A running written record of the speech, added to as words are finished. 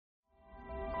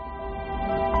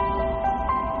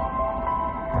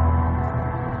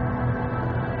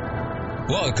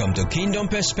Welcome to Kingdom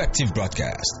Perspective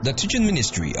Broadcast, the teaching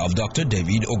ministry of Dr.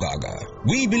 David Ogaga.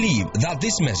 We believe that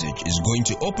this message is going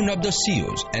to open up the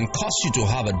seals and cause you to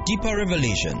have a deeper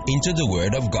revelation into the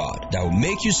Word of God that will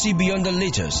make you see beyond the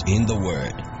letters in the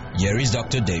Word. Here is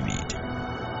Dr. David.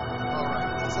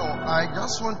 Alright, so I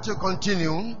just want to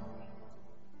continue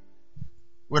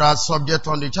with our subject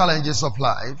on the challenges of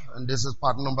life, and this is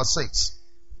part number 6.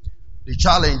 The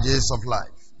challenges of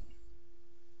life.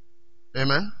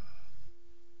 Amen.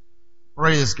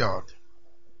 Praise God.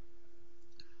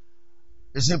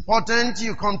 It's important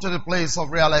you come to the place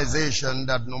of realization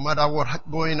that no matter what's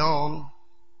going on,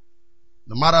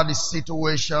 no matter the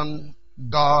situation,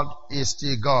 God is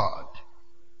still God.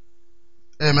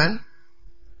 Amen.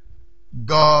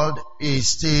 God is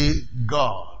still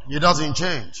God. He doesn't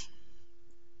change.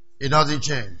 He doesn't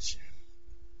change.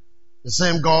 The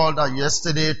same God that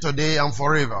yesterday, today, and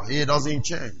forever. He doesn't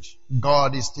change.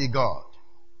 God is still God.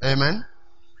 Amen.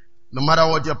 No matter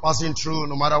what you're passing through,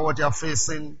 no matter what you're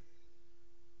facing,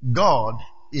 God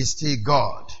is still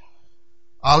God.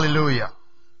 Hallelujah.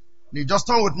 You just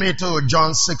turn with me to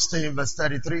John 16 verse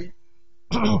 33.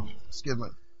 Excuse me.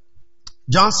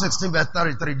 John 16 verse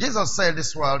 33. Jesus said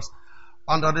these words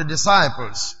unto the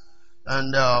disciples.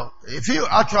 And if you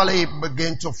actually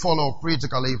begin to follow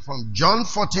critically from John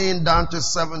 14 down to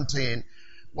 17,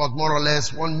 was more or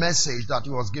less one message that he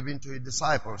was giving to his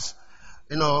disciples.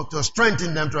 You know, to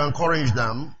strengthen them, to encourage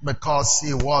them, because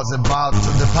he was about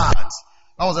to depart.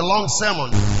 That was a long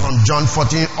sermon from John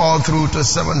 14 all through to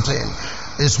 17.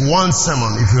 It's one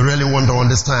sermon if you really want to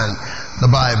understand the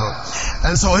Bible.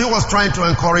 And so he was trying to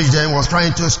encourage them, was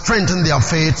trying to strengthen their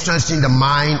faith, strengthen the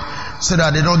mind, so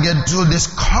that they don't get too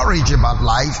discouraged about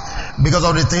life because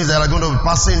of the things that are going to be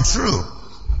passing through.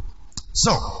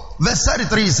 So, verse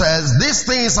 33 says, "These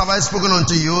things have I spoken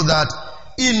unto you, that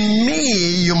in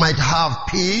me you might have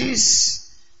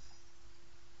peace.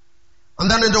 And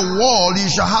then in the world you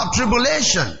shall have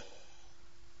tribulation."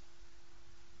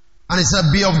 And he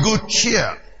said, "Be of good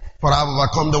cheer, for I have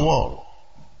overcome the world."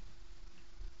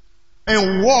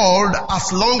 In world,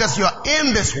 as long as you are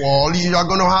in this world, you are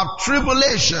going to have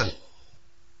tribulation.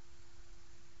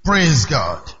 Praise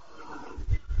God.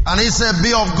 And he said,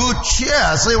 "Be of good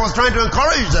cheer." So he was trying to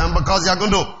encourage them because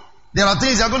there are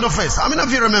things they are going to face. How many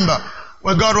of you remember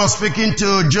when God was speaking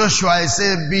to Joshua, he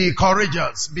said, "Be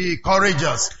courageous, be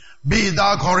courageous, be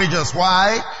thou courageous."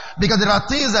 Why? Because there are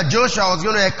things that Joshua was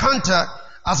going to encounter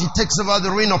as he takes over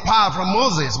the reign of power from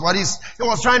Moses. But he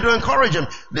was trying to encourage him.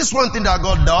 This one thing that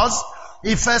God does,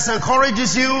 he first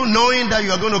encourages you knowing that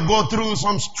you are going to go through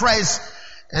some stress,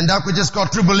 and that could just call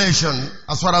tribulation,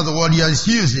 as far as the word here is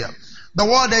used here. The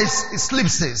word is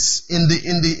slipsis in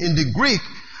the Greek,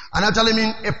 and actually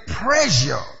means a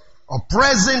pressure or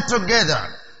pressing together.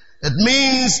 It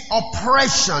means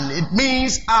oppression. It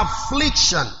means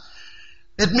affliction.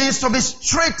 It means to be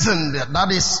straightened.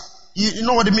 That is, you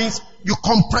know what it means? You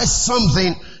compress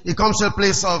something, it comes to a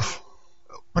place of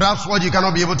perhaps what you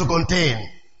cannot be able to contain.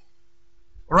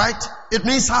 Right? It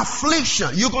means affliction.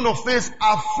 You're going to face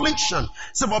affliction.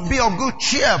 So, but be of good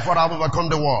cheer, for I have overcome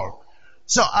the world.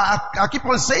 So I keep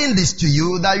on saying this to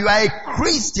you, that you are a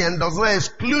Christian does not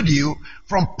exclude you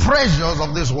from pressures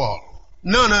of this world.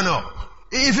 No.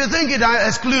 If you think it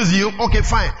excludes you, okay,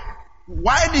 fine.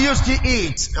 Why do you still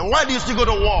eat? And why do you still go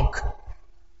to work?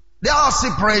 There are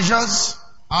still pressures.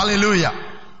 Hallelujah.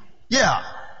 Yeah.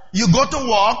 You go to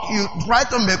work, you try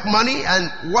to make money,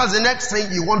 and what's the next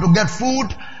thing? You want to get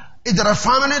food. Is there a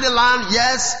famine in the land?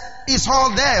 Yes. It's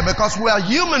all there because we are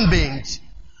human beings.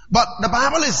 But the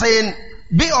Bible is saying,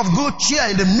 be of good cheer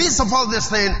in the midst of all this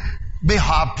thing. Be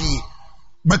happy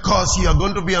because you are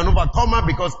going to be an overcomer,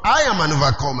 because I am an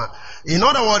overcomer. In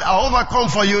other words, I overcome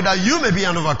for you that you may be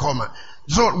an overcomer.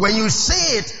 So when you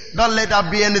say it, don't let that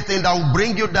be anything that will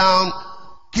bring you down,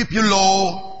 keep you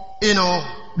low,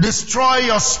 destroy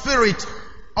your spirit,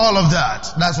 all of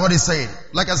that. That's what he's saying.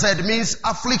 Like I said, it means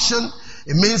affliction,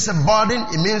 it means a burden,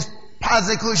 it means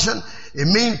persecution, it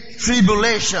means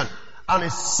tribulation. And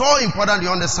it's so important you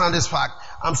understand this fact.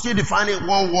 I'm still defining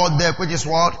one word there, which is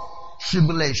what?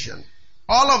 Tribulation.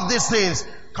 All of these things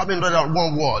come in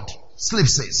one word,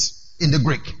 slipsis in the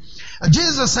Greek. And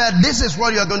Jesus said, this is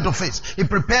what you are going to face. He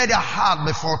prepared your heart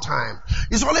before time.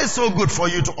 It's always so good for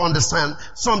you to understand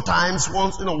sometimes,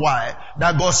 once in a while,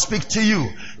 that God speaks to you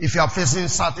if you are facing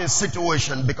certain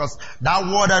situation, because that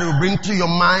word that will bring to your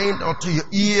mind or to your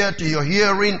ear, to your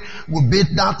hearing, will be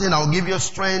that thing that will give you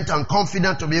strength and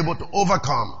confidence to be able to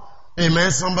overcome.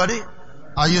 Amen, somebody?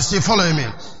 Are you still following me?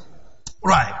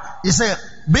 Right. He said,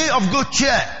 be of good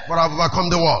cheer, for I have overcome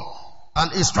the world.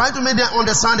 And he's trying to make them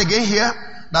understand again here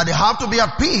that they have to be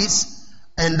at peace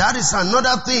And that is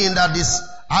another thing that is,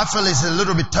 I feel is a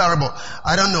little bit terrible.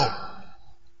 I don't know.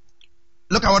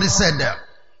 Look at what he said there.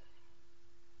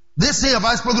 This thing have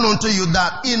I spoken unto you,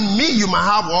 that in me you might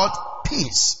have what?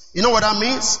 Peace. You know what that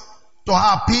means? To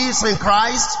have peace in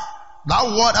Christ. That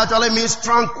word actually means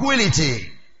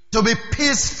tranquility. To be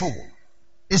peaceful.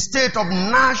 A state of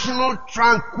national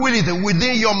tranquility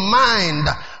within your mind.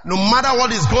 No matter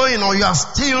what is going on, you are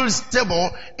still stable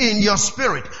in your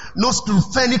spirit. No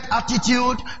schizophrenic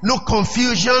attitude, no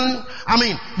confusion.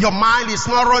 Your mind is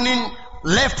not running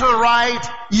left and right.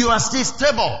 You are still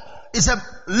stable. He said,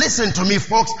 listen to me,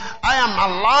 folks. I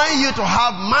am allowing you to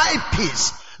have my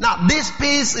peace. Now, this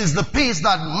peace is the peace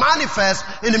that manifests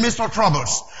in the midst of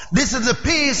troubles. This is the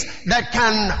peace that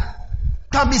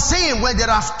can be seen when there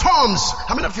are storms.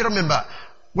 How many of you remember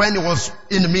when he was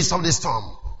in the midst of the storm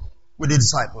with the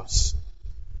disciples?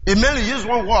 He merely used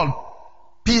one word,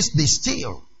 peace be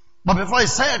still. But before he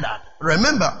said that,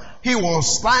 remember, he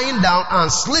was lying down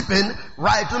and sleeping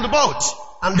right in the boat.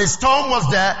 And the storm was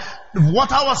there. The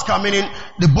water was coming in.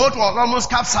 The boat was almost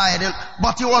capsizing,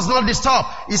 but he was not disturbed.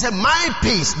 He said, my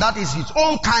peace, that is his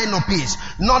own kind of peace.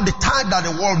 Not the type that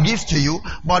the world gives to you,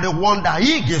 but the one that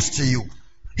he gives to you.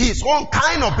 His own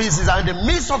kind of peace is that in the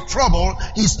midst of trouble,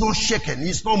 he's not shaken.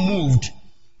 He's not moved.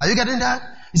 Are you getting that?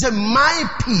 He said, my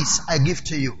peace I give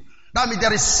to you. That means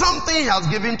there is something he has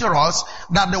given to us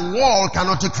that the world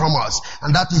cannot take from us.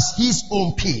 And that is his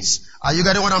own peace. Are you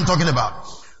getting what I'm talking about?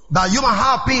 That you might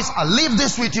have peace. I leave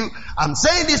this with you. I'm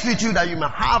saying this with you that you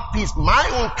might have peace. My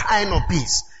own kind of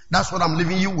peace. That's what I'm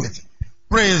leaving you with.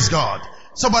 Praise God.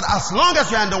 So, but as long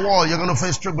as you're in the world, you're going to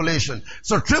face tribulation.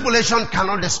 So tribulation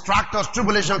cannot distract us.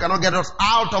 Tribulation cannot get us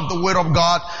out of the word of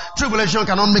God. Tribulation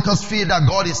cannot make us feel that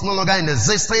God is no longer in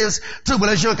existence.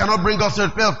 Tribulation cannot bring us to the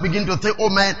place begin to think, oh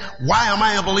man, why am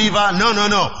I a believer? No.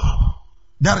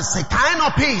 There is a kind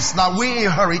of peace that we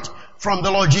inherit from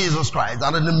the Lord Jesus Christ.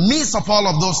 And in the midst of all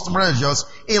of those treasures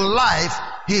in life,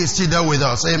 he is still there with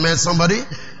us. Amen, somebody?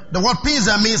 The word peace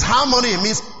that means harmony. It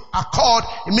means accord.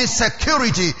 It means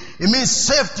security. It means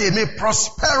safety. It means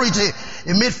prosperity.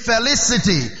 It means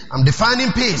felicity. I'm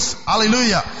defining peace.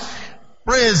 Hallelujah.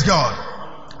 Praise God.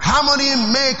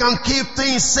 Harmony make and keep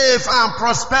things safe and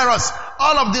prosperous.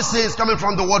 All of these things coming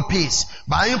from the word peace.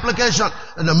 By implication,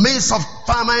 in the midst of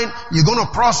famine, you're going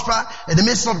to prosper. In the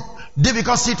midst of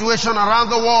difficult situation around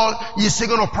the world, you're still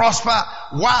going to prosper.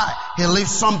 Why? He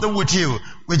leaves something with you,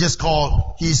 which is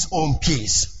called his own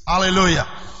peace. Hallelujah.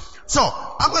 So,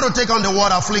 I'm going to take on the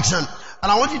word affliction.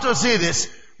 And I want you to see this,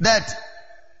 that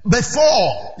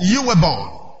before you were born,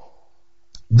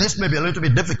 this may be a little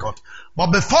bit difficult,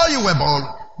 but before you were born,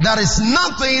 there is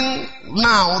nothing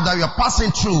now that you are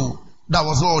passing through that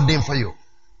was not ordained for you.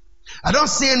 I don't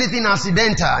see anything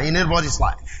accidental in anybody's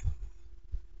life.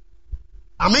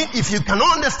 If you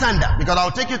cannot understand that, because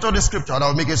I'll take you to the scripture that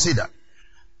will make you see that.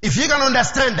 If you can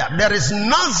understand that, there is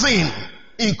nothing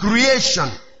in creation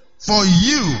for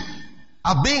you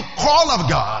of being called of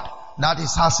God that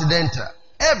is accidental.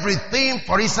 Everything,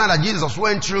 for instance, that Jesus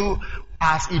went through,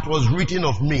 as it was written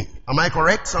of me. Am I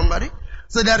correct, somebody?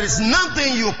 So there is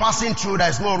nothing you're passing through that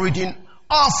is not written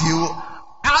of you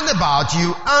and about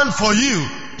you and for you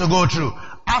to go through.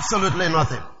 Absolutely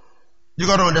nothing. You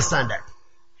got to understand that.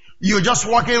 You're just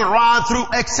walking right through,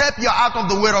 except you're out of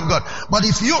the word of God. But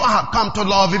if you have come to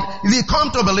love him, if you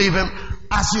come to believe him,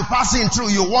 as you're passing through,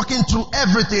 you're walking through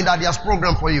everything that he has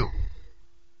programmed for you.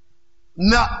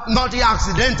 Not the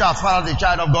accidental as far as the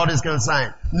child of God is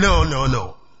concerned.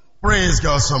 No. Praise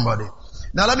God, somebody.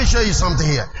 Now let me show you something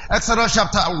here. Exodus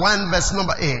chapter 1 verse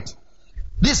number 8.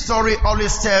 This story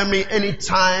always tells me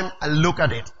anytime I look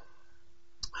at it.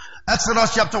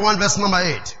 Exodus chapter 1 verse number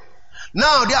 8.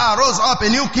 Now there arose up a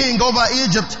new king over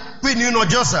Egypt, who knew not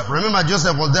Joseph. Remember,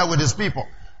 Joseph was there with his people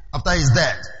after his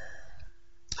death.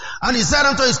 And he said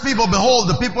unto his people, behold,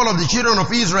 the people of the children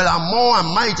of Israel are more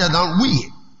and mightier than we.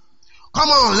 Come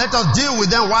on, let us deal with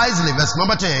them wisely. Verse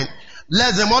number 10.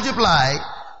 Let them multiply,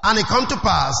 and it come to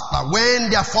pass that when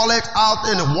they are fallen out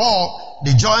in the war,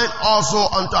 they join also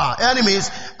unto our enemies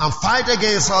and fight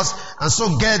against us, and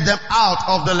so get them out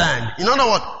of the land. In other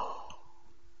words,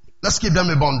 let's keep them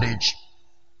in bondage.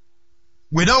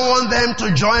 We don't want them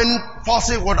to join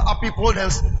forces with our people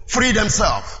and free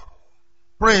themselves.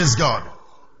 Praise God.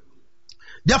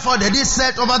 Therefore they did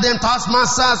set over them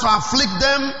taskmasters to afflict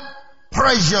them,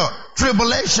 pressure,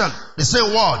 tribulation, the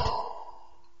same word,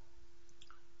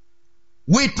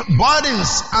 with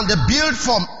burdens, and they built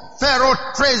for Pharaoh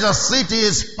treasure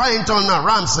cities, Pithom and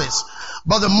Ramses.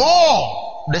 But the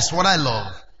more, this is what I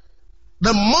love,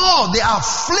 the more they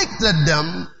afflicted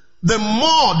them, the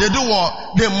more they do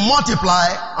what? They multiply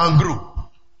and grew.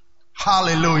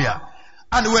 Hallelujah.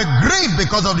 And they were grieved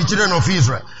because of the children of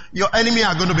Israel. Your enemy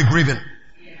are going to be grieving.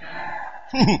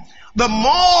 The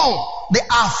more they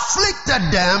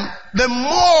afflicted them, the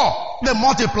more they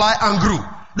multiplied and grew.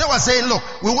 They were saying, look,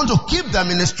 we want to keep them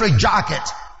in a straitjacket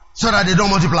so that they don't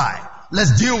multiply.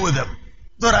 Let's deal with them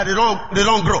so that they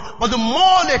don't grow. But the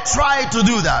more they try to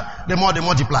do that, the more they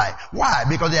multiply. Why?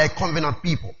 Because they are a covenant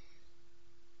people.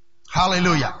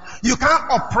 Hallelujah. You can't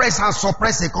oppress and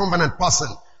suppress a covenant person.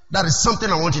 That is something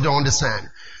I want you to understand.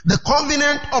 The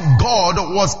covenant of God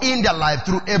was in their life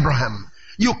through Abraham.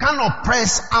 You can't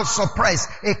oppress and suppress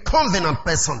a covenant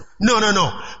person. No.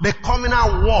 The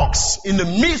covenant works in the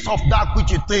midst of that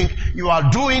which you think you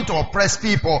are doing to oppress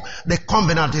people. The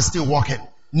covenant is still working.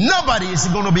 Nobody is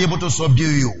going to be able to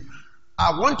subdue you.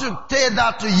 I want to say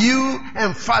that to you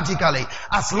emphatically.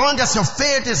 As long as your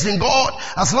faith is in God,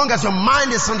 as long as your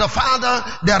mind is on the Father,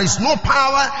 there is no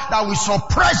power that will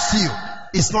suppress you.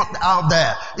 It's not out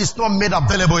there. It's not made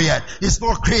available yet. It's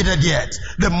not created yet.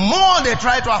 The more they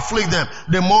try to afflict them,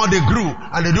 the more they grew.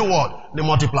 And they do what? They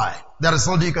multiply. There is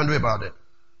something you can do about it.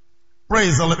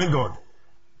 Praise the living God.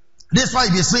 This is why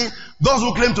you see those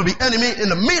who claim to be enemy in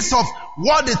the midst of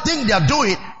what they think they are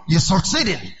doing, you're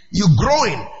succeeding, you're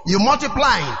growing, you're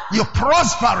multiplying, you're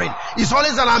prospering. It's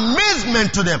always an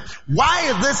amazement to them.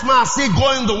 Why is this man still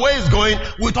going the way he's going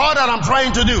with all that I'm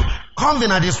trying to do?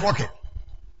 Covenant is working.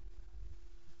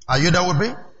 Are you there with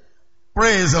me?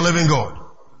 Praise the living God.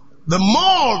 The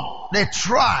more they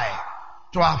try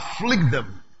to afflict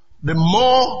them, the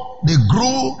more they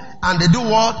grew and they do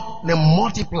what? They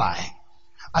multiply.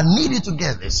 I need you to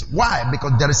get this. Why?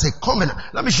 Because there is a covenant.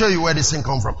 Let me show you where this thing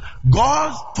comes from.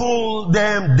 God told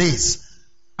them this.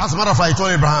 As a matter of fact, he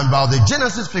told Abraham about the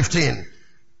Genesis 15.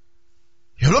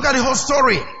 You look at the whole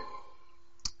story.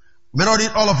 May not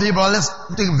read all of it, but let's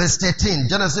take verse 13.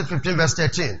 Genesis 15 verse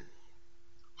 13.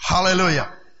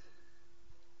 Hallelujah.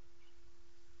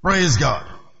 Praise God.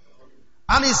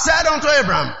 And he said unto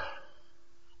Abraham,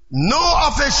 know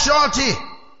of a surety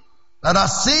that a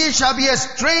seed shall be a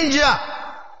stranger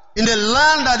in the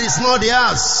land that is not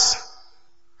theirs,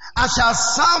 and shall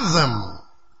serve them,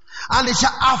 and they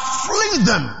shall afflict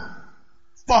them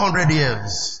 400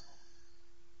 years.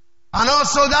 And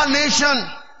also that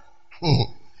nation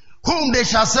whom they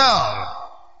shall serve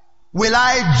will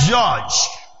I judge.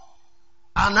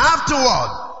 And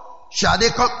afterward shall they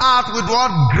come out with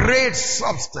what? Great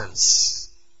substance.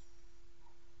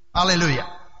 Hallelujah.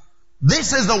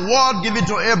 This is the word given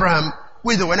to Abraham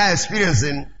which they were not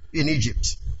experiencing in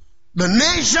Egypt. The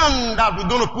nation that we're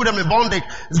going to put them in bondage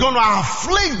is going to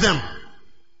afflict them.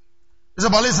 He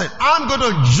said, but listen, I'm going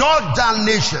to judge that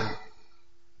nation.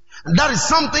 And that is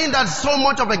something that's so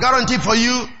much of a guarantee for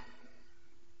you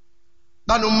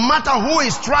that no matter who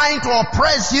is trying to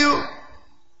oppress you,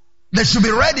 they should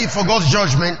be ready for God's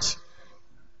judgment.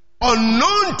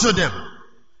 Unknown to them.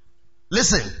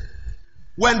 Listen,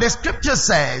 when the scripture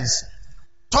says,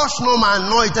 touch no my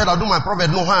anointed or do my prophet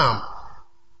no harm,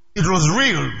 it was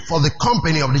real for the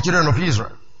company of the children of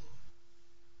Israel.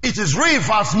 It is real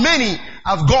for as many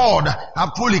as God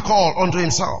have fully called unto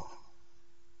himself.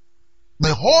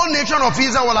 The whole nation of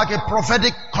Israel was like a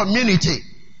prophetic community.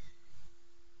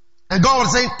 And God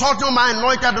was saying, touch no my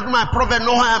anointed or do my prophet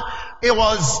no harm. It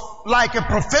was like a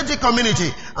prophetic community.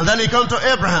 And then he come to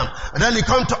Abraham. And then he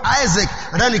come to Isaac.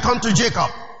 And then he come to Jacob.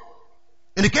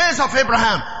 In the case of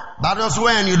Abraham, that was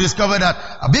when you discover that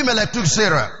Abimelech took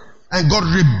Sarah. And God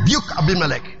rebuked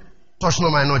Abimelech. Touch no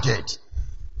my anointed.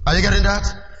 Are you getting that?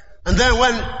 And then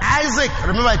when Isaac,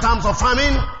 remember in times of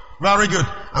famine? Very good.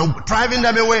 And driving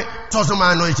them away, touch no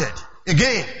my anointed.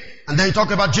 Again. And then you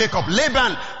talk about Jacob.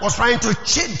 Laban was trying to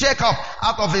cheat Jacob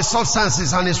out of his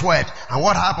substances and his wealth. And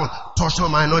what happened? Touch no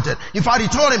my anointed. In fact, he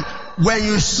told him, when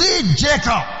you see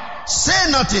Jacob,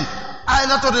 say nothing.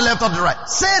 Either to the left or the right.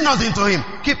 Say nothing to him.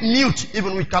 Keep mute,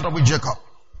 even with caught up with Jacob.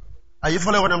 Are you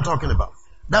following what I'm talking about?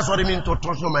 That's what it means to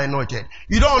touch no my anointed.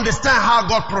 You don't understand how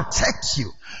God protects you.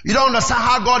 You don't understand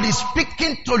how God is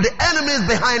speaking to the enemies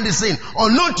behind the scene.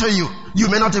 Unknown to you. You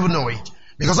may not even know it.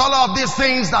 Because all of these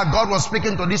things that God was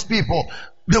speaking to these people,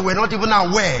 they were not even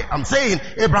aware. I'm saying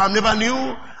Abraham never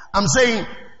knew. I'm saying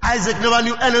Isaac never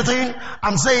knew anything.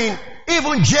 I'm saying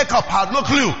even Jacob had no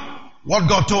clue what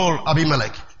God told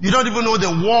Abimelech. You don't even know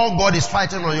the war God is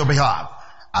fighting on your behalf.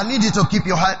 I need you to keep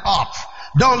your head up.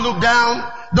 Don't look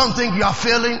down. Don't think you are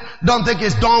failing. Don't think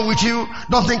it's done with you.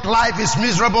 Don't think life is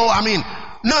miserable.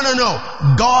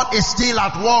 No. God is still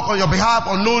at work on your behalf,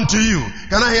 unknown to you.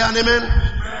 Can I hear an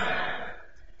amen?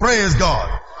 Praise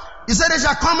God. He said they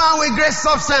shall come out with great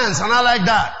substance, and I like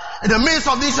that. In the midst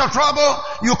of this your trouble,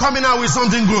 you're coming out with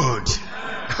something good.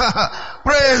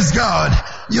 Praise God.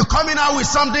 You're coming out with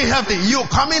something heavy. You're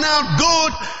coming out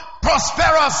good,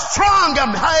 prosperous, strong,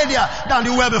 and higher than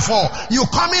you were before. You're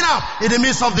coming out in the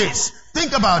midst of this.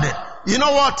 Think about it. You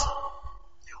know what?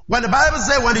 When the Bible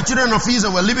says when the children of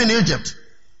Israel were living in Egypt,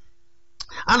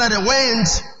 and they went,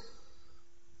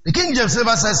 the King James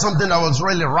Version says something that was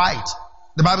really right.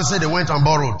 The Bible said they went and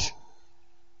borrowed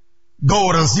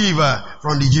gold and silver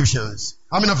from the Egyptians.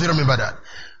 How many of you remember that?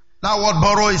 That word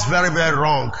borrow is very, very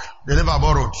wrong. They never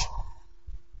borrowed.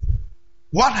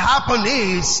 What happened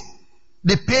is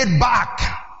they paid back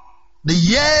the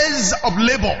years of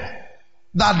labor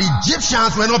that the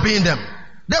Egyptians were not paying them.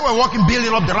 They were working,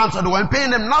 building up the ransom, they weren't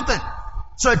paying them nothing.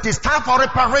 So it is time for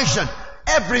reparation.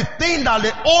 Everything that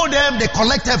they owe them, they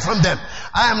collected from them.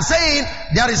 I am saying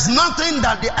there is nothing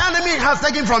that the enemy has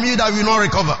taken from you that you will not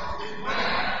recover.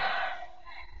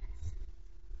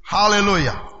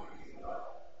 Hallelujah.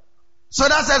 So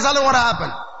that's exactly what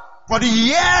happened. For the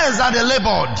years that they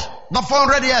labored, the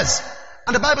 400 years.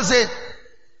 And the Bible says,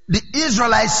 the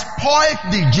Israelites spoiled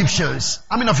the Egyptians.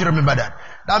 How many of you remember that?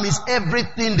 That means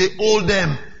everything they owe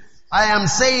them. I am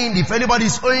saying if anybody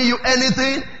is owing you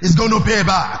anything, he's going to pay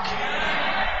back.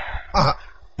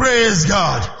 Praise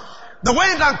God. They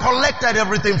went and collected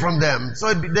everything from them.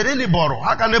 So they didn't borrow.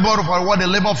 How can they borrow for what they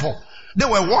labor for? They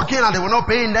were working and they were not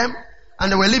paying them.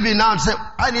 And they were living now and said,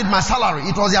 I need my salary.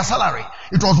 It was their salary.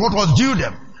 It was what was due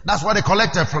them. That's what they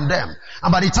collected from them.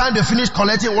 And by the time they finished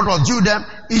collecting what was due them,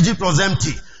 Egypt was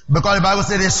empty. Because the Bible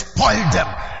said they spoiled them.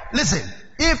 Listen,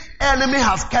 if enemy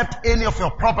has kept any of your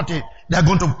property, they're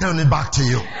going to turn it back to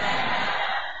you.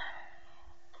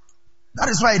 That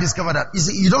is why I discovered that. You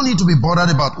see, you don't need to be bothered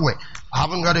about, wait, I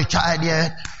haven't got a child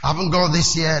yet, I haven't got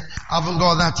this yet, I haven't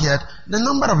got that yet. The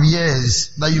number of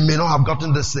years that you may not have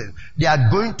gotten this thing, they are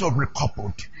going to be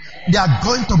coupled. They are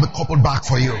going to be coupled back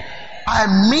for you.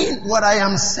 I mean what I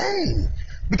am saying.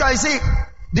 Because you see,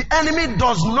 the enemy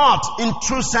does not in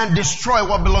true sense destroy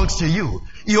what belongs to you.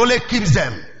 He only keeps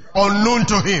them unknown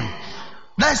to him.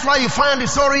 That's why you find the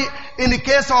story in the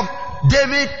case of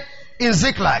David in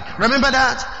Ziklag. Remember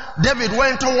that? David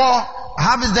went to war. I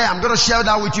have it there. I'm going to share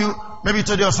that with you maybe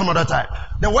today or some other time.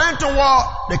 They went to war.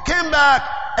 They came back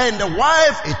and the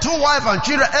wife, a two wife and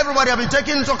children, everybody have been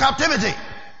taken into captivity.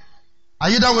 Are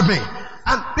you there with me?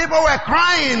 And people were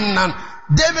crying and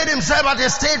David himself at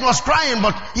his stage was crying,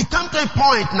 but he came to a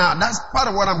point now. That's part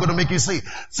of what I'm going to make you see.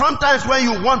 Sometimes when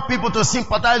you want people to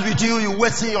sympathize with you, you're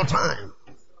wasting your time.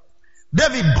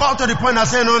 David got to the point and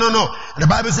said, no. And the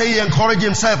Bible says he encouraged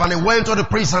himself and he went to the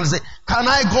priest and said, can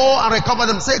I go and recover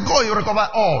them? Say, go, you recover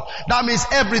all. That means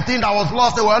everything that was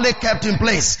lost, they were only kept in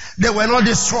place. They were not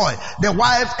destroyed. The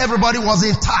wife, everybody was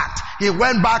intact. He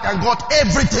went back and got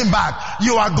everything back.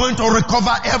 You are going to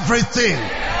recover everything.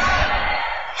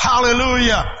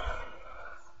 Hallelujah.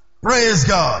 Praise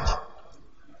God.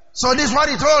 So this is what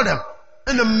he told them.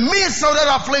 In the midst of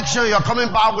that affliction, you're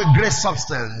coming back with great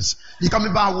substance. You're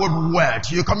coming back with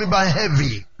wealth. You're coming back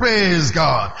heavy. Praise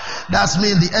God. That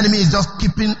means the enemy is just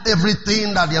keeping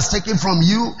everything that they're taking from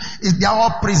you. They are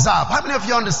all preserved. How many of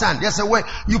you understand? There's a way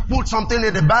you put something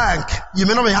in the bank. You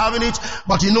may not be having it,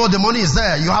 but you know the money is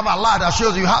there. You have a lot that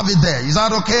shows you have it there. Is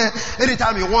that okay?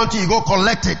 Anytime you want to, you go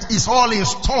collect it. It's all in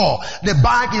store. The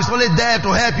bank is only there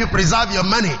to help you preserve your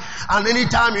money. And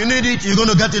anytime you need it, you're going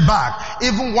to get it back.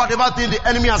 Even whatever thing the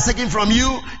enemy has taken from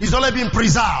you is only being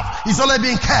preserved. It's only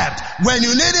being kept. When you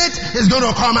need it, it's going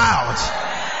to come out.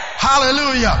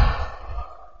 Hallelujah.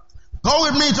 Go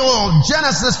with me to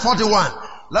Genesis 41.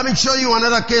 Let me show you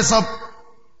another case of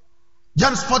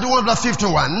Genesis 41 verse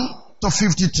 51 to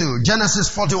 52. Genesis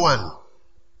 41,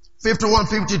 51,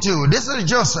 52. This is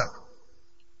Joseph.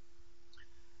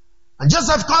 And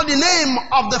Joseph called the name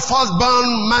of the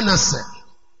firstborn Manasseh.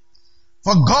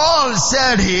 For God,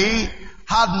 said he,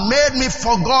 had made me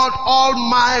forget all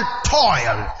my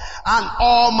toil and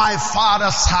all my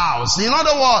father's house. In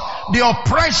other words, the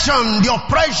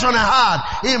oppression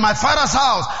I had in my father's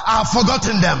house, I have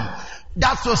forgotten them.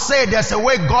 That's to say there's a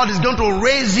way God is going to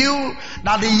raise you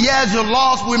that the years you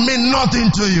lost will mean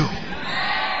nothing to you.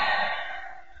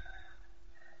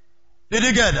 Did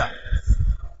you get that?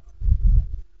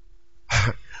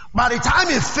 By the time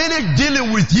he finished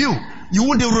dealing with you, you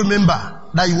wouldn't remember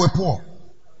that you were poor.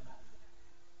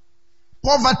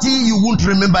 Poverty you won't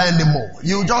remember anymore.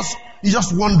 You're just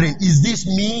wondering, is this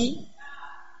me?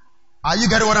 Are you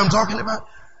getting what I'm talking about?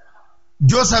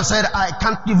 Joseph said, I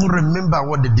can't even remember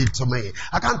what they did to me.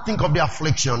 I can't think of the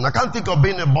affliction. I can't think of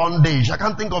being in bondage. I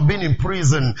can't think of being in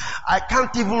prison. I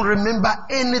can't even remember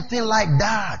anything like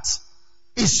that.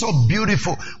 It's so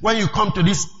beautiful when you come to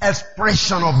this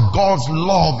expression of God's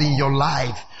love in your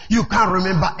life. You can't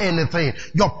remember anything.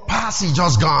 Your past is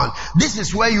just gone. This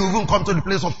is where you even come to the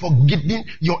place of forgiving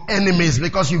your enemies,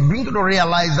 because you begin to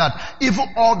realize that even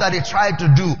all that they tried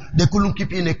to do, they couldn't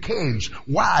keep you in a cage.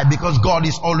 Why? Because God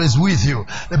is always with you.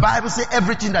 The Bible says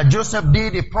everything that Joseph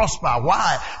did, he prospered.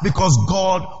 Why? Because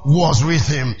God was with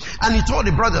him. And he told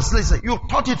the brothers, listen, you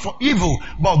thought it for evil,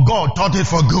 but God thought it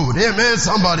for good. Amen,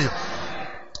 somebody.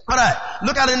 Alright,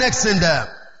 look at the next thing there.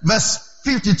 Verse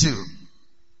 52.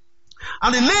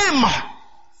 And the name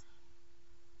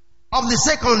of the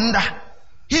second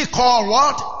he called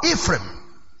what? Ephraim.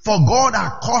 For God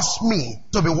had caused me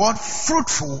to be what?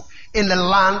 Fruitful in the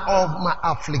land of my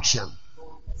affliction.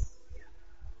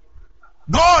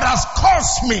 God has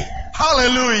caused me.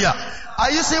 Hallelujah.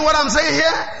 Are you seeing what I'm saying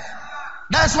here?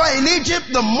 That's why in Egypt,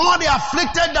 the more they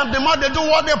afflicted them, the more they do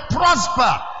what? They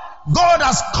prosper. God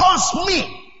has caused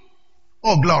me.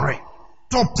 Oh, glory.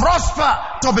 To prosper,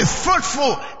 to be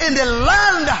fruitful in the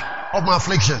land of my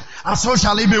affliction. And so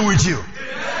shall he be with you.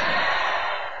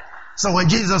 So when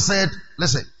Jesus said,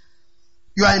 listen,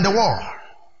 you are in the world.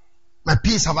 My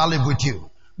peace have I lived with you.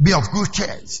 Be of good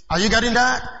cheer. Are you getting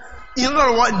that? In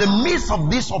other words, in the midst of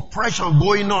this oppression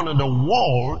going on in the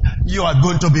world, you are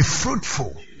going to be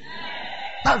fruitful.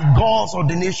 That's God's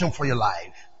ordination for your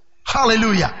life.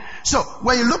 Hallelujah. So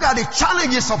when you look at the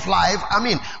challenges of life,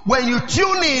 when you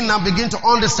tune in and begin to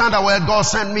understand that, well, God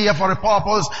sent me here for a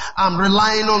purpose, I'm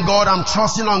relying on God, I'm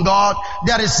trusting on God,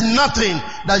 there is nothing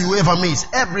that you ever miss.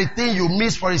 Everything you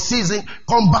miss for a season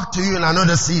come back to you in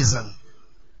another season.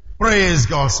 Praise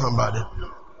God, somebody.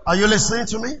 Are you listening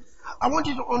to me? I want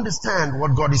you to understand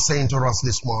what God is saying to us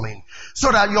this morning,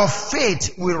 so that your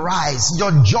faith will rise,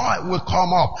 your joy will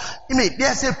come up.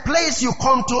 There's a place you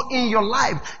come to in your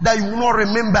life that you will not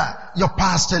remember your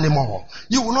past anymore.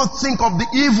 You will not think of the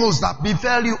evils that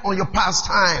befell you on your past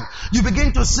time. You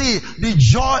begin to see the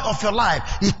joy of your life.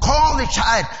 He called the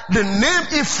child the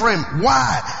name Ephraim.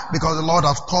 Why? Because the Lord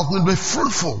has caused me to be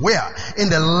fruitful. Where?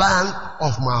 In the land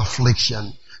of my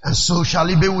affliction. And so shall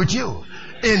he be with you.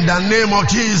 In the name of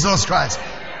Jesus Christ.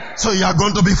 So you are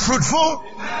going to be fruitful.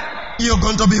 You're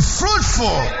going to be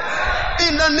fruitful.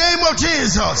 In the name of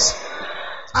Jesus.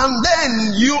 And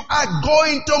then you are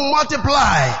going to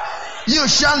multiply. You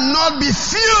shall not be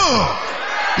few.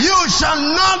 You shall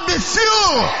not be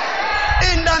few.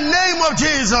 In the name of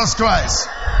Jesus Christ.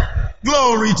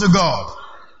 Glory to God.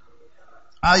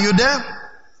 Are you there?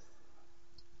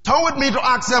 Turn with me to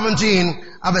Acts 17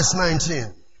 and verse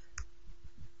 19.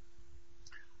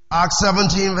 Acts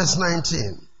 17 verse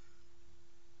 19.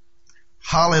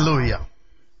 Hallelujah.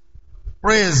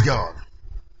 Praise God.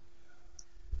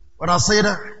 What I say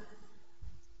there?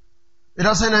 Did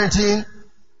I say 19?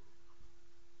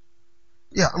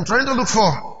 Yeah, I'm trying to look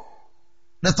for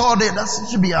the third day. That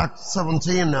should be Acts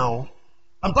 17 now.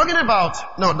 I'm talking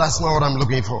about, no, that's not what I'm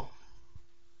looking for.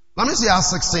 Let me see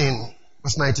Acts 16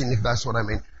 verse 19, if that's what I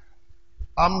mean.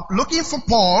 I'm looking for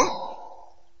Paul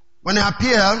when he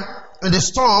appeared in the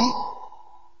storm,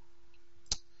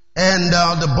 and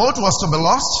the boat was to be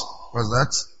lost. What's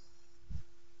that?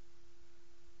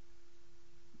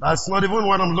 That's not even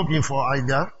what I'm looking for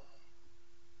either.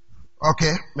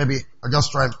 Okay, maybe I'll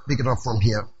just try and pick it up from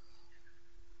here.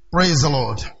 Praise the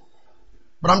Lord.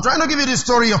 But I'm trying to give you the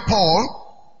story of Paul.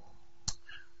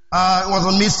 It was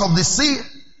in the midst of the sea,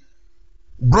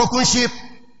 broken ship.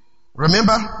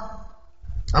 Remember?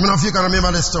 How many of you can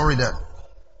remember the story there?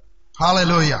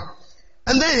 Hallelujah.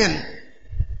 And then,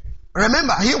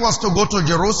 remember, he was to go to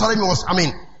Jerusalem.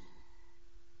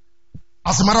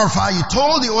 As a matter of fact, he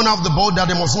told the owner of the boat that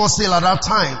they must not sail at that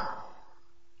time.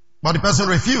 But the person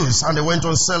refused, and they went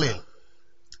on sailing.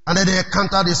 And then they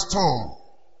encountered a storm.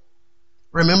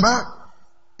 Remember?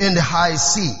 In the high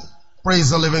sea.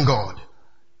 Praise the living God.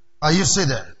 Are you see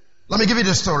there? Let me give you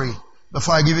the story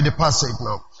before I give you the passage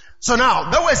now. So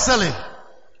now, they were sailing.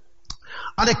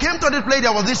 And they came to the place,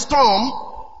 there was this storm.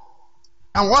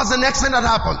 And what's the next thing that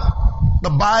happened? The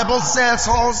Bible says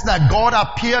us that God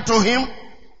appeared to him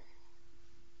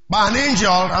by an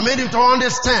angel and made him to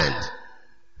understand.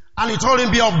 And he told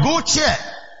him, be of good cheer.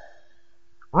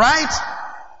 Right?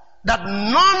 That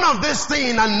none of this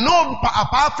thing, and no,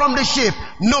 apart from the ship,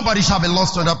 nobody shall be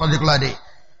lost on that particular day.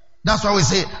 That's why we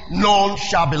say, none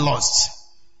shall be lost.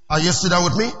 Are you still there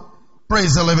with me?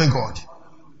 Praise the living God.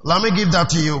 Let me give that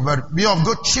to you, but be of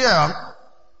good cheer.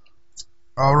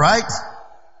 Alright?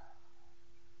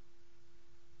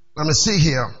 Let me see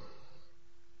here.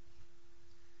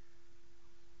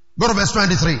 Go to verse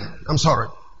 23. I'm sorry.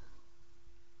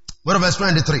 Go to verse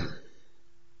 23.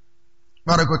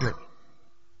 Very quickly.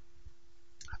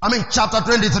 Chapter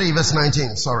 23, verse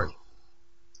 19, sorry.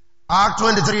 Act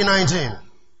 23, 19.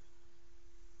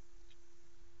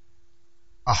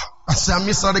 I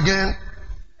missed that again.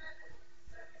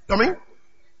 Coming?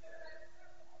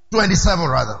 27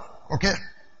 rather. Okay?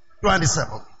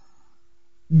 27.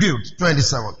 Good.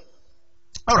 27.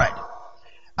 Alright.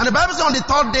 And the Bible says on the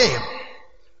third day,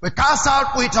 we cast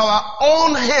out with our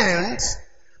own hands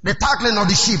the tackling of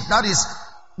the ship. That is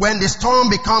when the storm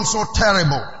becomes so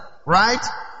terrible. Right?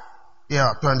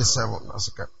 Yeah, 27. That's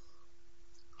okay.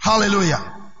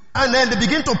 Hallelujah. And then they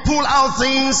begin to pull out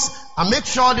things and make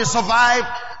sure they survive.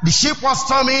 The ship was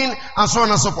storming and so on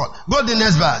and so forth. Go to the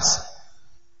next verse.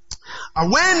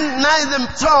 And when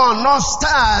neither sun nor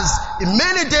stars in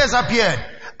many days appeared,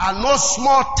 and no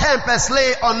small tempest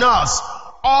lay on us,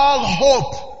 all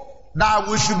hope that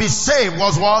we should be saved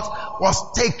was what?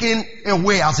 Was taken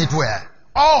away, as it were.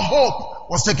 All hope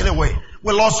was taken away.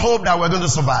 We lost hope that we're going to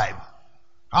survive.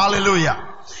 Hallelujah.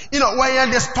 When you're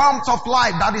in the storms of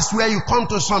life, that is where you come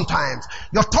to sometimes.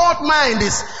 Your thought mind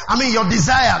is, your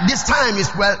desire, this time is,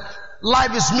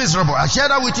 life is miserable. I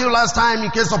shared that with you last time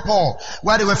in case of Paul,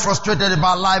 where they were frustrated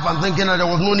about life and thinking that there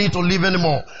was no need to live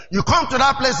anymore. You come to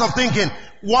that place of thinking,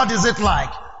 what is it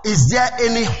like? Is there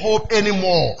any hope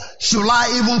anymore? Should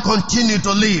I even continue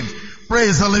to live?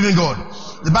 Praise the living God.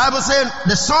 The Bible says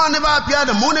the sun never appeared,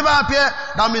 the moon never appeared.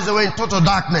 That means they were in total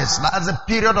darkness. That's a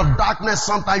period of darkness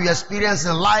sometimes you experience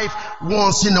in life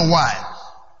once in a while.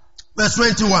 Verse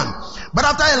 21. But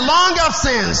after a long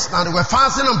absence, and they were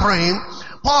fasting and praying,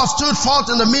 Paul stood forth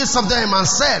in the midst of them and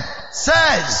said,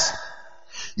 Sirs,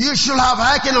 you should have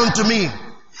hearkened unto me,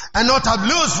 and not have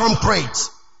loosed from Crete,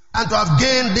 and to have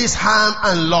gained this harm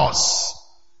and loss.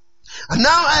 And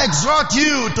now I exhort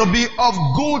you to be of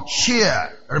good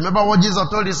cheer. Remember what Jesus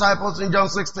told disciples in John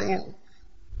 16?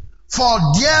 For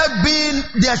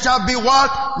there shall be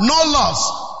what? No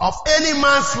loss of any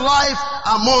man's life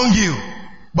among you,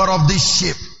 but of this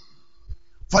ship.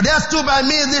 For there stood by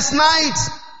me this night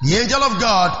the angel of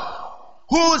God,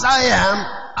 whose I am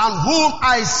and whom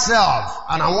I serve.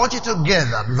 And I want you to get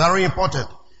that. Very important.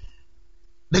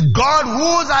 The God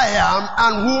whose I am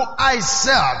and whom I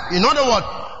serve. In other words,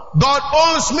 God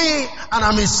owns me and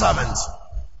I'm his servant.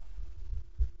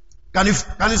 Can you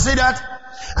see that?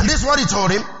 And this is what he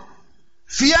told him.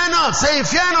 Fear not, saying,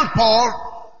 fear not, Paul,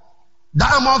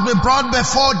 thou must be brought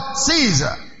before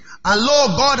Caesar. And lo,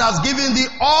 God has given thee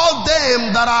all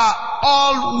them that are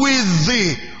all with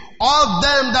thee. All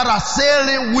them that are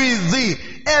sailing with thee.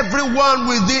 Everyone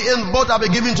with thee in the boat will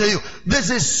be given to you. This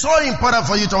is so important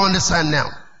for you to understand now.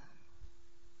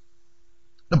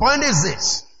 The point is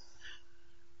this.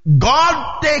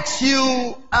 God takes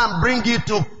you and brings you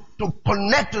to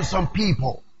connect to some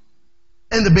people,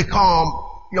 and they become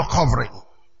your covering.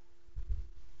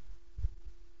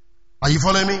 Are you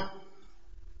following me?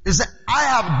 He said, I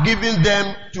have given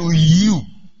them to you.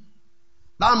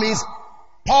 That means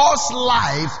Paul's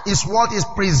life is what is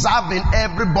preserving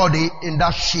everybody in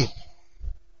that ship.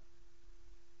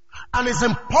 And it's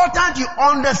important you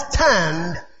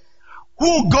understand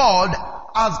who God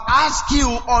has asked you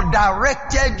or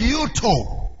directed you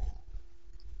to.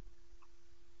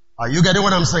 Are you getting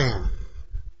what I'm saying?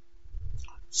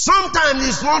 Sometimes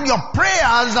it's not your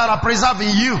prayers that are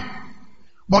preserving you,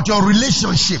 but your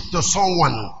relationship to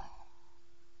someone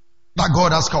that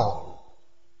God has called.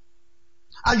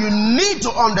 And you need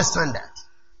to understand that.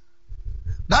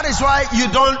 That is why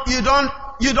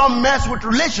you don't mess with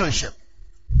relationship.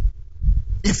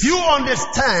 If you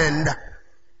understand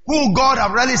who God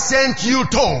have really sent you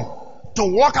to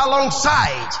walk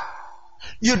alongside,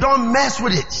 you don't mess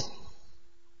with it.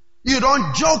 You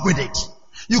don't joke with it.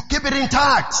 You keep it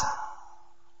intact.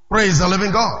 Praise the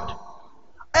living God.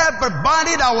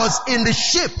 Everybody that was in the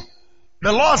ship,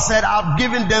 the Lord said, I've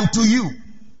given them to you.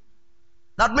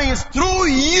 That means through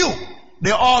you,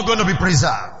 they're all going to be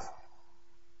preserved.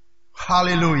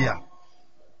 Hallelujah.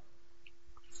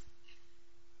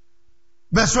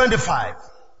 Verse 25.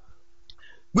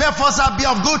 Wherefore shall be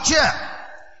of good cheer.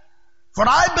 For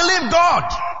I believe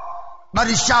God, that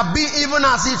it shall be even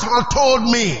as it has told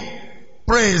me.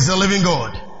 Praise the living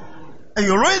God. And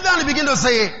you read down and begin to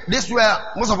say, this is where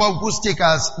most of our good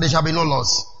stickers, there shall be no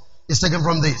loss. It's taken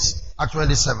from this, Act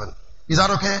 27. Is that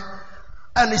okay?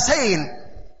 And he's saying,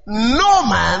 no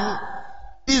man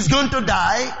is going to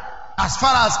die as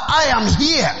far as I am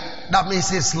here. That means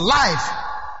his life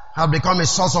has become a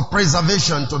source of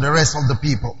preservation to the rest of the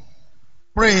people.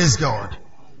 Praise God.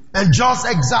 And just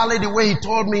exactly the way he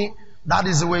told me, that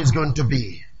is the way it's going to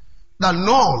be. That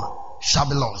none shall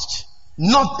be lost.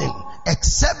 Nothing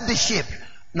except the ship.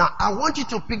 Now, I want you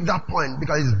to pick that point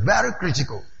because it's very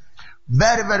critical.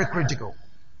 Very, very critical.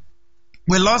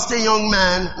 We lost a young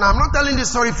man. Now, I'm not telling this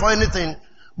story for anything,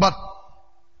 but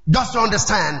just to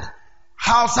understand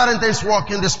how certain things work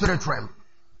in the spirit realm.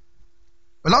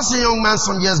 We lost a young man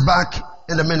some years back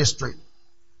in the ministry.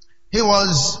 He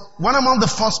was one among the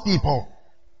first people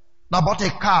that bought a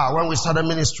car when we started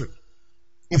ministry.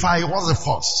 In fact, he was the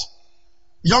first.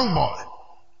 Young boy.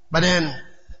 But then,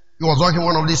 he was working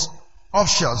one of these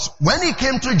offshores. When he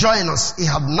came to join us, he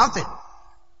had nothing.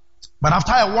 But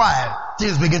after a while,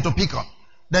 things began to pick up.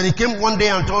 Then he came one day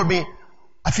and told me,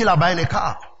 I feel like buying a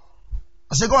car.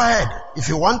 I said, go ahead, if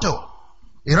you want to.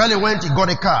 He really went, he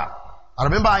got a car. I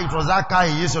remember it was that car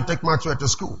he used to take Maxwell to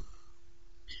school.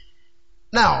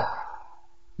 Now,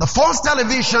 the first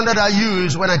television that I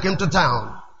used when I came to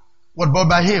town was bought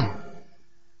by him.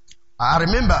 I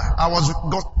remember I was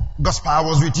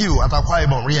with you at Akwa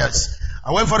Ibom, yes.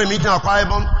 I went for a meeting at Akwa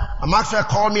Ibom, and Maxwell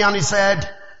called me and he said,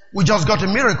 we just got a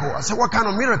miracle. I said, what kind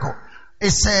of miracle? He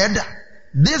said,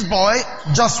 this boy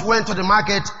just went to the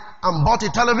market and bought a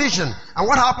television. And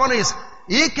what happened is,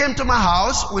 he came to my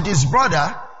house with his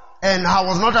brother, and I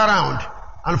was not around,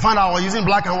 and found out I was using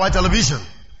black and white television.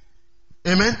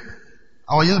 Amen?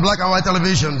 I was using black and white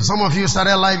television. Some of you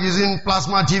started life using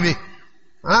plasma TV.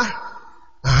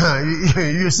 Huh?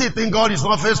 You see, think God is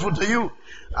not faithful to you.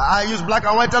 I use black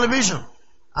and white television.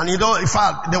 And in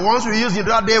fact, the ones we used in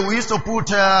that day, we used to put,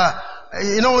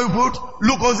 you know what we put?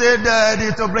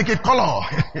 Lucozade to break it color.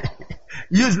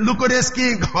 Use Lucozade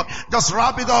skin, just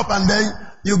wrap it up and then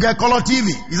you get color TV.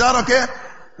 Is that okay?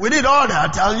 We did all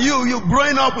that, and you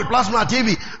growing up with plasma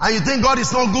TV, and you think God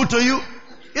is not good to you?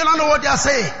 You don't know what they're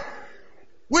saying.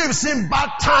 We've seen bad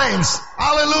times.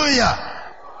 Hallelujah.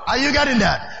 Are you getting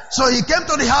that? So he came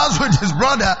to the house with his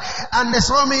brother, and they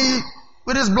saw me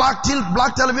with his black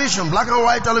television, black and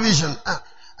white television.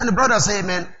 And the brother said,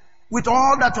 man, with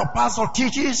all that your pastor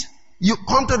teaches, you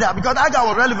come to that. Because that guy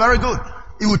was really very good.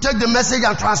 He would take the message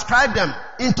and transcribe them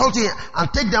in total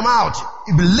and take them out.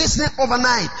 He'd be listening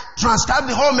overnight, transcribe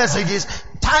the whole messages,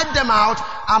 type them out,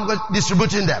 and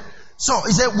distributing them. So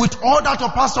he said, with all that your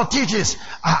pastor teaches,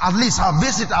 at least I've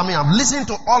listened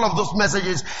to all of those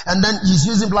messages, and then he's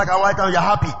using black and white and you're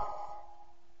happy.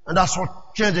 And that's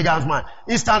what changed the guy's mind.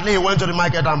 Instantly he went to the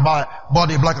market and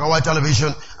bought a black and white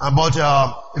television and bought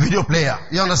a video player.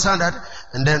 You understand that?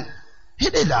 And then he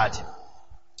did that.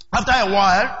 After a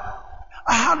while,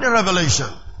 I had a revelation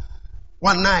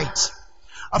one night.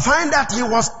 I find that he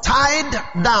was tied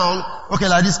down,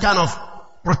 like this kind of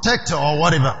protector or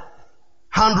whatever,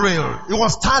 handrail. He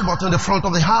was tied but on the front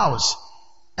of the house.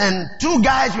 And two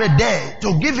guys were there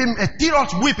to give him a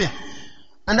serious whipping.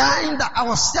 And I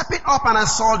was stepping up and I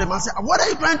saw them. I said, what are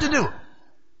you trying to do?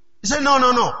 He said, no.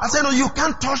 I said, no, you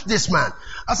can't touch this man.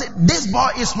 I said, this boy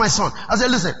is my son. I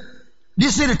said, listen, do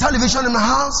you see the television in my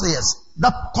house? Yes.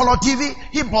 That color TV,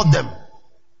 he bought them.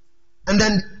 And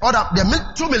then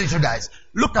two military guys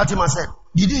looked at him and said,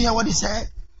 did you hear what he said?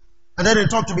 And then they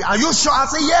talked to me, are you sure? I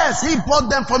said, yes, he bought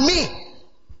them for me.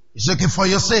 He said, okay, for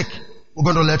your sake, we're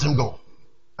going to let him go.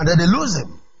 And then they lose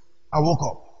him. I woke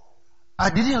up.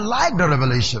 I didn't like the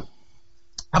revelation.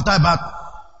 After about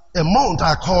a month,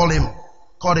 I called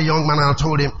a young man, and I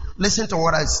told him, listen to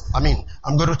what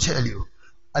I'm going to tell you.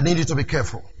 I need you to be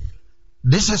careful.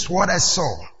 This is what I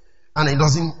saw, and it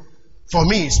doesn't, for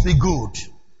me, speak good.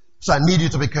 So I need you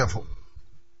to be careful.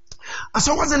 And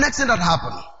so what's the next thing that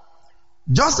happened?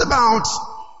 Just about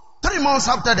 3 months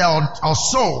after that or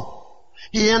so,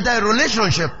 he entered a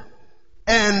relationship,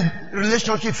 and the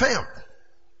relationship failed.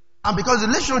 And because the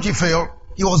relationship failed,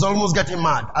 he was almost getting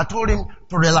mad. I told him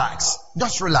to relax.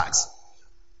 Just relax.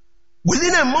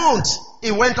 Within a month,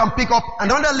 he went and picked up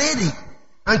another lady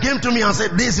and came to me and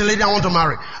said, this is the lady I want to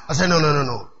marry. I said,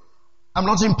 no. I'm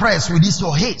not impressed with this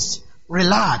your haste.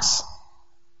 Relax.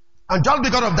 And just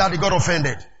because of that, he got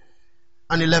offended.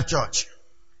 And he left church.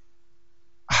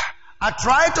 I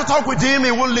tried to talk with him,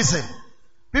 he wouldn't listen.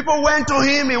 People went to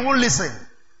him, he wouldn't listen.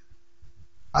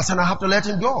 I said, I have to let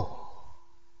him go.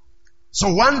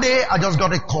 So one day, I just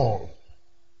got a call.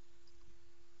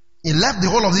 He left the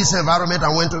whole of this environment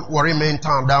and went to Warri Main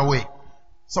Town that way.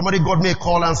 Somebody got me a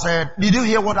call and said, did you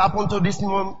hear what happened to this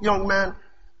young man?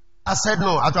 I said,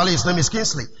 no. Actually, his name is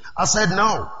Kingsley. I said,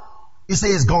 no. He said,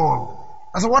 he's gone.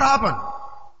 I said, what happened?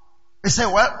 He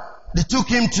said, well, they took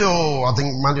him to, I think,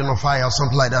 Mountain of Fire or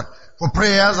something like that for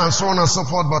prayers and so on and so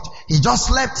forth, but he just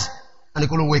slept and he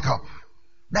couldn't wake up.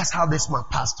 That's how this man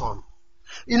passed on.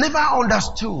 He never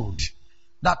understood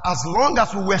that as long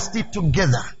as we were still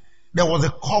together, there was a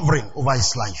covering over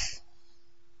his life.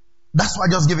 That's why I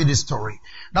just give you this story.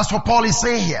 That's what Paul is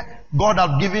saying here. God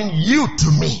has given you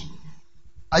to me.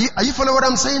 Are you following what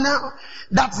I'm saying now?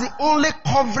 That's the only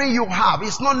covering you have.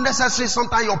 It's not necessarily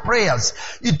sometimes your prayers.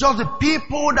 It's just the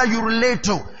people that you relate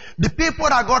to. The people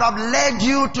that God have led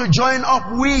you to join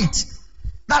up with.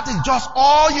 That is just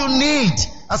all you need.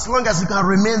 As long as you can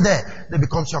remain there, they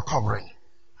become your covering.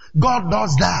 God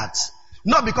does that.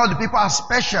 Not because the people are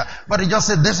special, but He just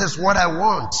said, this is what I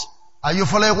want. Are you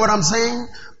following what I'm saying?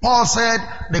 Paul said,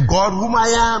 the God whom I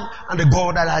am and the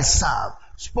God that I serve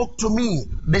spoke to me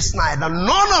this night, that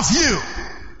none of you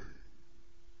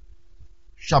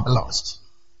shall be lost.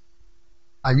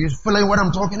 Are you following what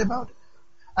I'm talking about?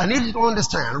 I need you to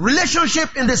understand.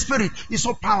 Relationship in the Spirit is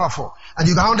so powerful. And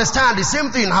you can understand the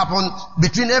same thing happened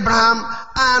between Abraham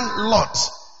and Lot.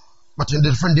 But in a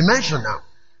different dimension now.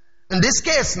 In this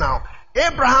case now,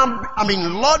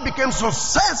 Lot became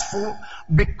successful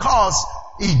because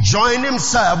he joined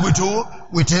himself with who?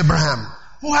 With Abraham,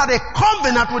 who had a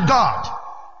covenant with God.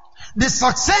 The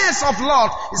success of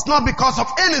Lot is not because of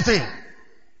anything,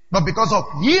 but because of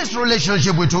his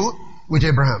relationship with who? With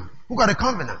Abraham, who got a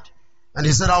covenant. And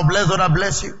he said, I'll bless those that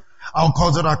bless you. I'll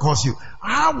curse those that curse you.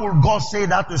 How will God say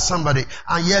that to somebody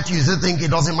and yet you still think it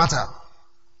doesn't matter?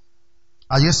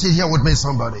 Are you still here with me,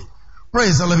 somebody?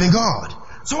 Praise the living God.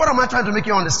 So what am I trying to make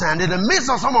you understand? In the midst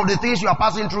of some of the things you are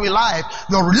passing through in life,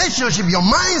 your relationship, your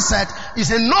mindset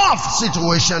is enough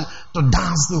situation to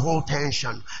dance the whole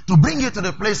tension, to bring you to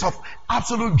the place of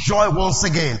absolute joy once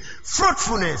again,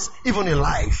 fruitfulness even in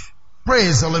life.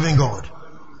 Praise the living God.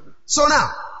 So now,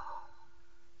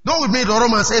 go with me to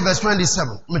Romans 8 verse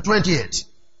 28.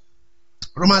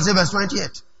 Romans 8 verse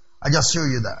 28. I just show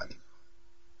you that.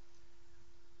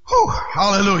 Whew,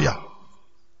 hallelujah.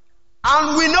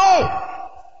 And we know,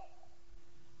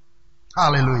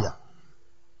 hallelujah,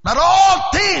 that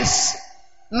all things,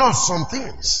 not some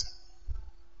things,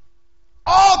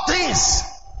 all things,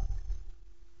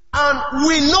 and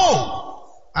we know,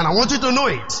 and I want you to know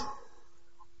it,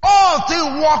 all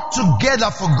things work together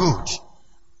for good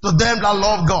to them that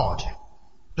love God,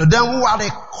 to them who are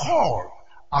called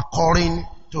according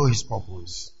to His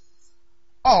purpose.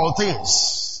 All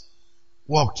things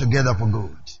work together for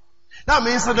good. That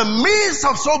means in the midst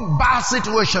of so bad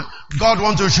situation, God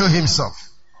wants to show Himself.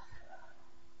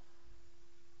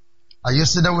 Are you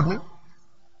sitting there with me?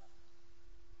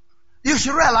 You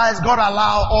should realize God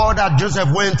allowed all that Joseph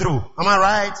went through. Am I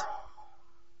right?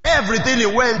 Everything he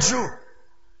went through.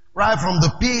 Right from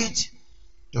the pit,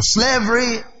 to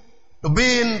slavery, to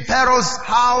being in Pharaoh's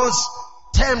house,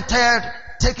 tempted,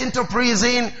 taken to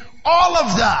prison, all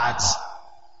of that.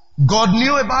 God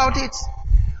knew about it.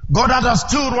 God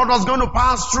understood what was going to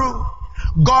pass through.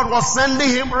 God was sending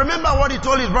him. Remember what he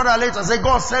told his brother later. Say,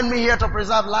 God sent me here to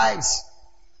preserve lives.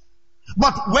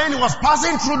 But when he was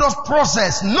passing through those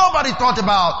process, nobody thought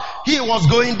about he was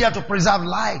going there to preserve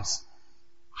lives.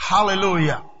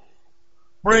 Hallelujah.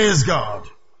 Praise God.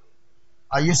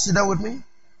 Are you still there with me?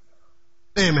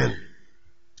 Amen.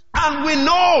 And we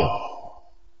know.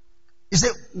 You say,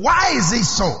 why is it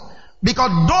so? Because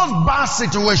those bad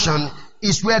situations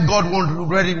is where God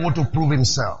really want to prove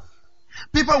Himself.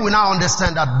 People will now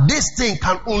understand that this thing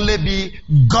can only be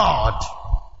God.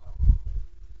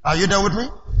 Are you there with me?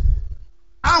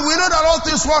 And we know that all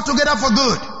things work together for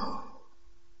good.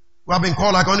 We have been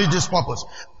called like only this purpose.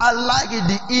 I like it,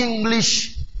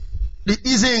 the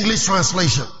easy English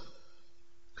translation.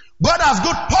 God has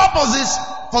good purposes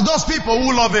for those people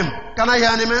who love Him. Can I hear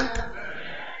an amen?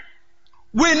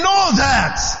 We know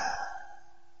that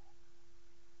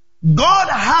God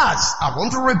has, I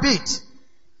want to repeat,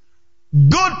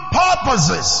 good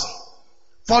purposes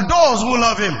for those who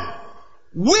love Him.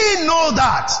 We know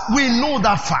that. We know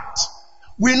that fact.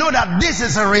 We know that this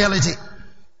is a reality.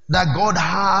 That God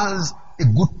has a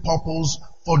good purpose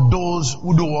for those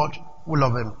who do what? Who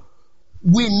love Him.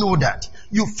 We know that.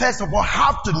 You first of all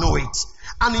have to know it.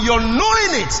 And in your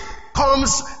knowing it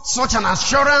comes such an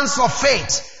assurance of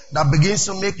faith that begins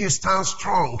to make you stand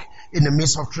strong in the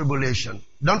midst of tribulation.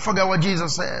 Don't forget what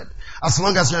Jesus said. As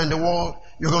long as you're in the world,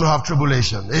 you're going to have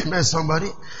tribulation. Amen, somebody?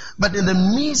 But in the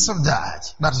midst of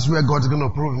that, that is where God is going to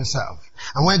prove Himself.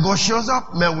 And when God shows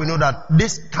up, man, we know that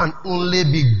this can only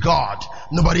be God.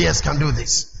 Nobody else can do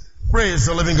this. Praise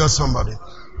the living God, somebody.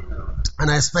 And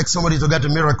I expect somebody to get a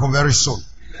miracle very soon.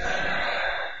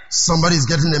 Somebody is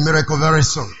getting a miracle very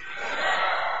soon.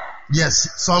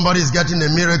 Yes, somebody is getting a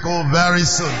miracle very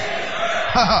soon.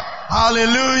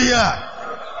 Hallelujah.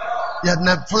 Yet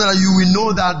further, you will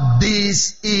know that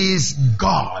this is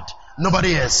God.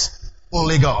 Nobody else.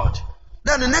 Only God.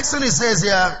 Then the next thing he says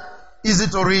here, easy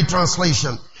to read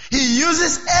translation. He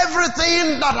uses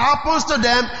everything that happens to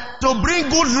them to bring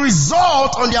good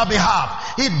result on their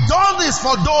behalf. He does this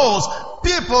for those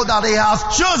People that he has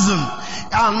chosen.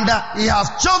 And he has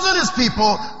chosen his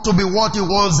people to be what he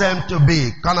wants them to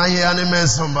be. Can I hear an amen,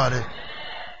 somebody?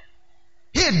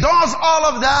 He does all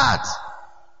of that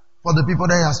for the people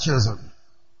that he has chosen.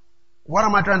 What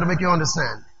am I trying to make you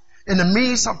understand? In the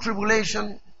midst of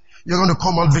tribulation, you're going to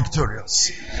come out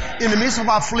victorious. In the midst of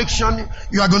affliction,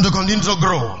 you are going to continue to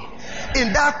grow.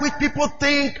 In that which people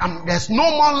think there's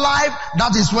no more life,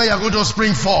 that is where you are going to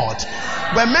spring forth.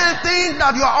 When men think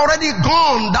that you are already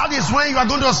gone, that is when you are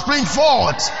going to spring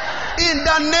forth. In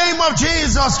the name of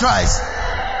Jesus Christ,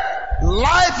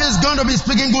 life is going to be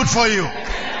speaking good for you.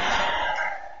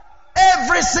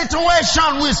 Every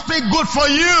situation will speak good for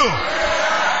you.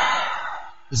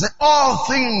 He said, all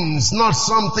things, not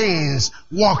some things,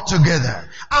 work together.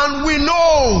 And we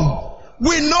know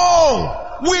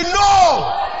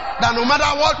that no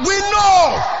matter what, we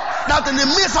know that in the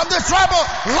midst of this trouble,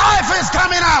 life is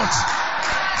coming out.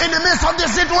 In the midst of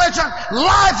this situation,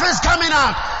 life is coming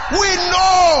out. We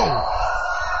know.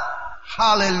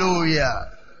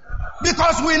 Hallelujah.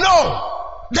 Because we know,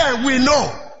 then we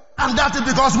know. And that is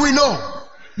because we know.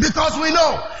 Because we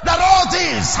know that all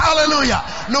things, hallelujah,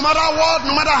 no matter what,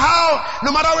 no matter how,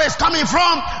 no matter where it's coming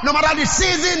from, no matter the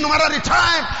season, no matter the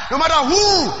time, no matter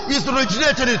who is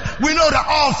originating it, we know that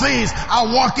all things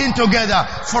are working together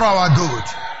for our good.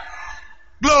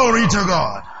 Glory to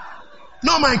God.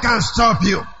 No man can stop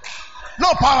you.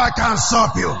 No power can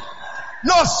stop you.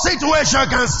 No situation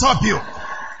can stop you.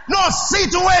 No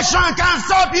situation can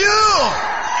stop you.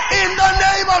 In the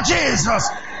name of Jesus.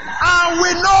 And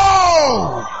we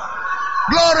know,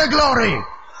 glory, glory,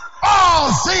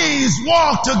 all things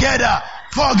work together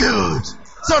for good.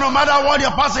 So no matter what you're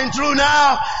passing through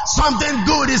now, something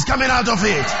good is coming out of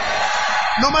it.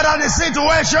 No matter the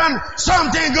situation,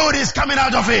 something good is coming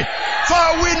out of it.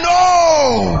 For we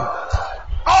know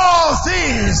all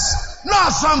things, not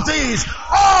some things,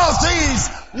 all things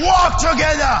work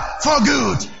together for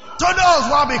good. To those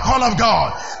who have been called of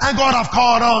God, and God have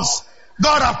called us.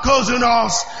 God has chosen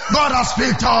us. God has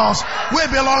picked us. We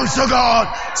belong to God.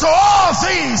 So all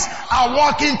things are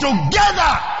working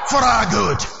together for our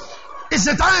good. It's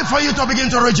a time for you to begin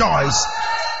to rejoice.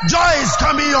 Joy is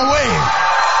coming your way.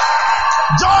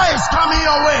 Joy is coming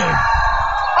your way.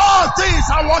 All things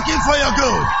are working for your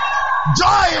good.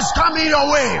 Joy is coming your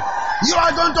way. You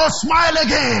are going to smile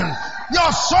again.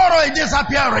 Your sorrow is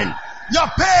disappearing.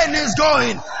 Your pain is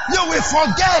going. You will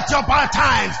forget your bad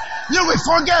times. You will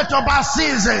forget your bad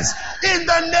seasons. In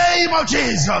the name of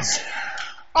Jesus.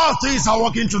 All things are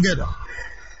working together.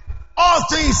 All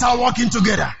things are working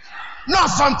together. Not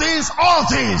some things, all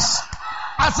things.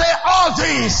 I say all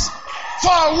things.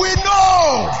 For we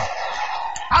know.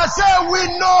 I say we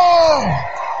know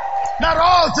that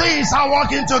all things are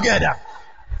working together.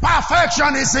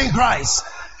 Perfection is in Christ.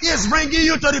 He is bringing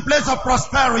you to the place of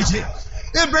prosperity.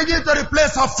 He brings you to the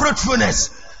place of fruitfulness.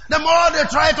 The more they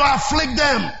try to afflict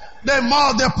them, the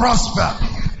more they prosper.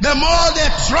 The more they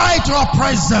try to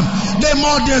oppress them, the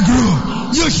more they grow.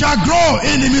 You shall grow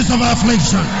in the midst of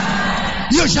affliction.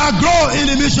 You shall grow in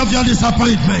the midst of your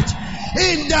disappointment.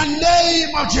 In the name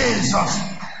of Jesus.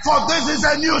 For this is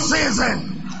a new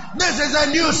season. This is a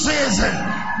new season.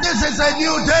 This is a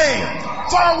new day.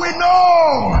 For we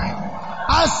know.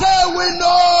 I say we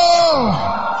know.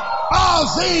 All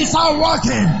things are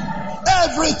working.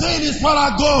 Everything is for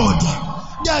our good.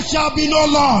 There shall be no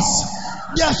loss.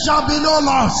 There shall be no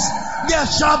loss. There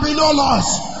shall be no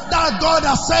loss. That God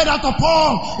has said that to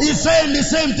Paul is saying the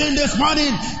same thing this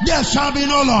morning. There shall be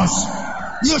no loss.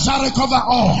 You shall recover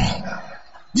all.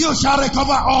 You shall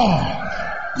recover all.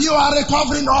 You are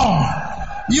recovering all.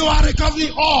 You are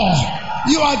recovering all.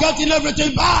 You are getting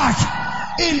everything back.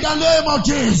 In the name of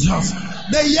Jesus.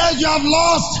 The years you have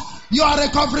lost, you are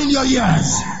recovering your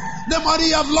years. The money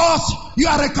you have lost, you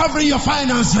are recovering your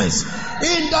finances.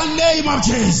 In the name of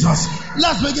Jesus.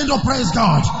 Let's begin to praise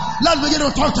God. Let's begin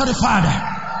to talk to the Father.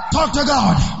 Talk to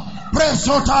God. Praise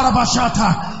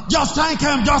Sotarabashata. Just thank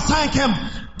Him. Just thank Him.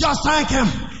 Just thank Him.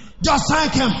 Just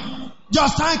thank Him.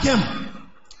 Just thank Him.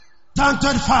 Thank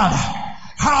the Father.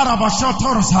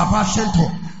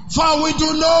 For we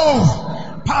do know.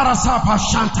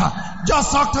 Parasapashanta.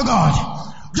 Just talk to God.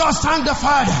 Just thank the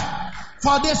Father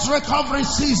for this recovery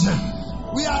season.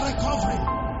 We are recovering.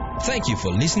 Thank you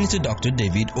for listening to Dr.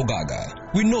 David Ogaga.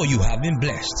 We know you have been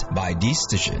blessed by this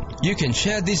station. You can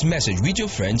share this message with your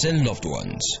friends and loved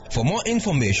ones. For more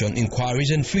information,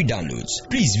 inquiries, and free downloads,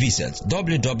 please visit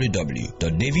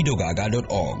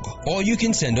www.davidogaga.org, or you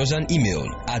can send us an email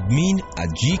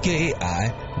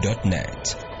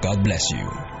admin@gkai.net. God bless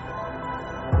you.